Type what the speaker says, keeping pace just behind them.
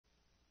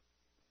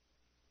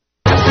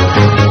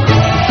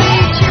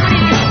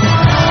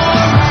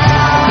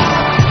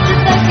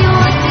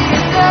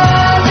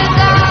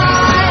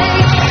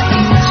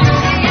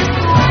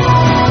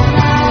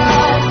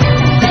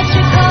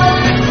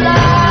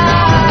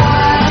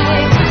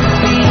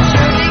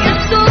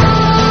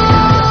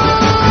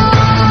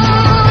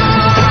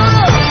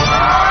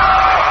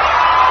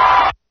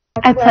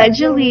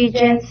pledge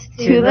allegiance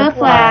to the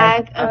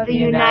flag of the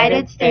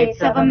United States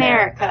of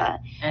America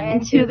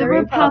and to the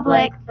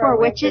republic for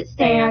which it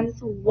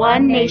stands,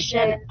 one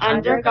nation,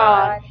 under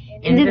God,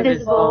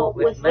 indivisible,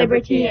 with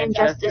liberty and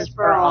justice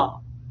for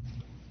all.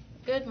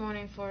 Good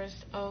morning,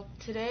 Forest Oak.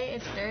 Today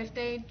is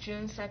Thursday,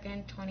 June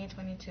 2nd,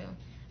 2022.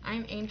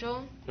 I'm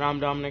Angel. And I'm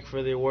Dominic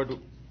for the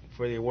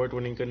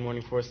award-winning Good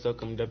Morning Forest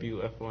Oak on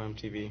WFOM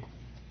TV.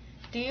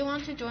 Do you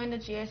want to join the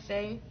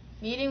GSA?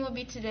 Meeting will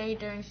be today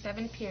during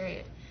 7th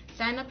period.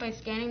 Sign up by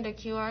scanning the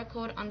QR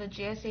code on the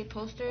GSA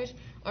posters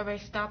or by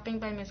stopping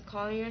by Ms.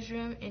 Collier's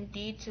room in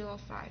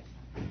D205.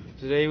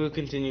 Today we'll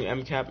continue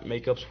MCAP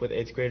makeups with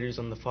 8th graders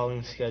on the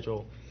following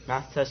schedule.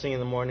 Math testing in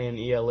the morning and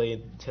ELA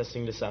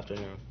testing this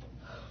afternoon.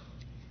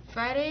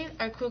 Fridays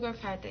are Cougar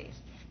Pride days.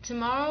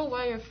 Tomorrow,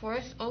 wear your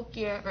Forest Oak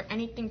gear or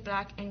anything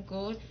black and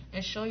gold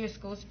and show your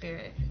school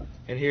spirit.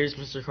 And here's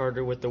Mr.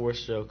 Carter with the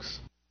worst jokes.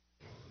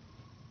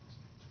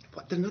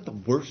 But they're not the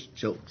worst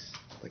jokes.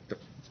 Like, they're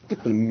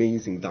flipping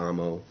amazing,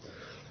 Damo.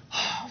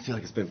 I feel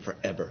like it's been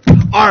forever.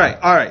 All right.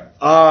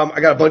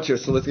 I got a bunch here,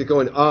 so let's get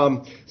going.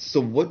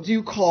 So what do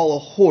you call a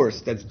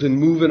horse that's been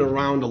moving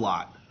around a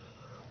lot?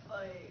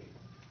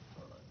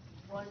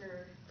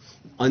 Wonder.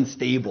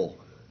 Unstable.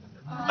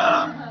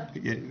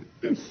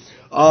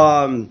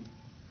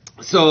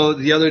 So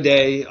the other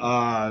day,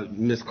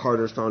 Miss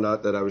Carter found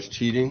out that I was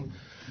cheating.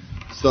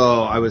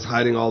 So I was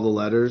hiding all the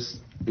letters.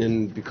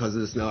 And because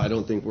of this now, I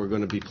don't think we're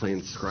going to be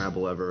playing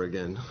Scrabble ever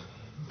again.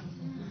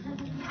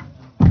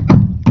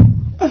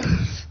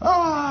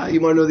 You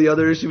want to know the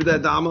other issue with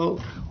that, Damo?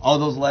 All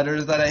those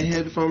letters that I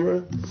hid from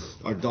her?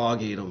 Our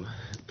dog ate them.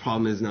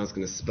 Problem is now it's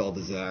going to spell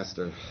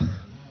disaster.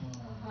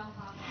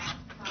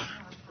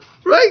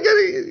 Right?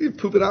 You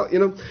poop it out, you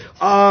know?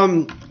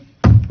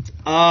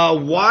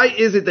 Why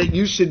is it that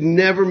you should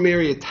never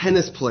marry a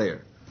tennis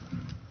player?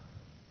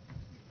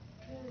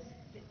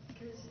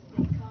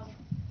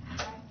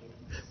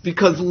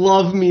 Because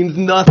love means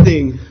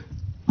nothing.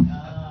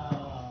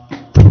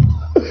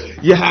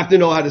 You have to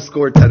know how to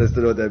score tennis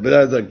to know that, but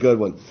that's a good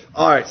one.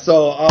 All right,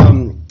 so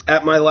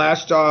at my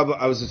last job,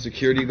 I was a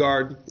security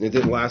guard. It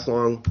didn't last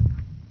long.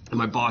 And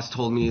my boss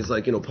told me, he's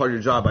like, part of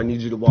your job, I need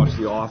you to watch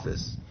The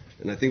Office.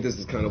 And I think this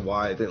is kind of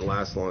why it didn't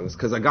last long. It's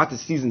because I got to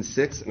season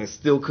 6, and I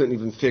still couldn't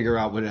even figure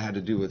out what it had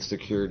to do with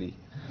security.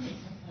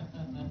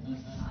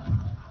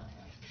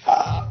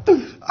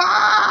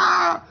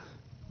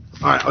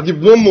 All right, I'll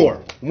give one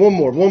more.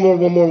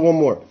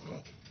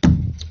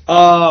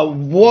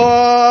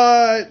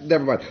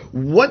 Never mind.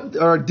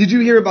 Did you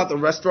hear about the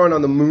restaurant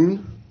on the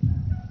moon?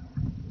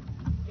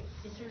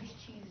 It serves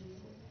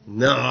cheeses.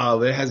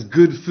 No, it has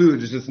good food.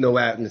 There's just no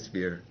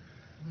atmosphere.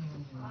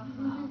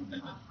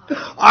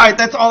 All right,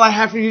 that's all I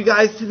have for you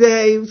guys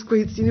today. It was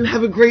great seeing you.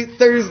 Have a great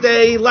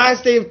Thursday.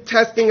 Last day of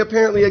testing,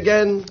 apparently,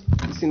 again.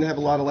 You seem to have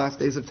a lot of last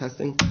days of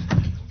testing.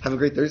 Have a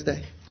great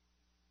Thursday.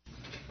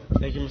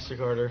 Thank you, Mr.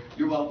 Carter.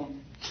 You're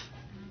welcome.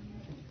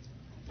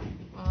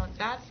 Well,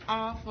 that's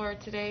all for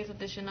today's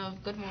edition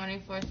of Good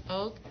Morning Forest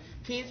Oak.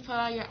 Please pull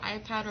out your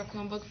iPad or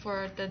Chromebook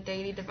for the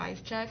daily device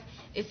check.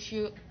 If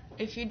you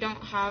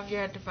don't have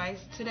your device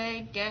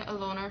today, get a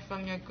loaner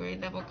from your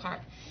grade level cart.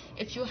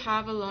 If you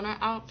have a loaner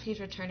out, please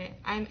return it.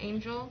 I'm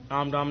Angel.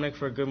 I'm Dominic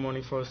for Good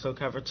Morning Forest Oak.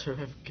 Have a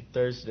terrific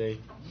Thursday.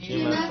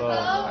 GMFO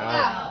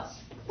out.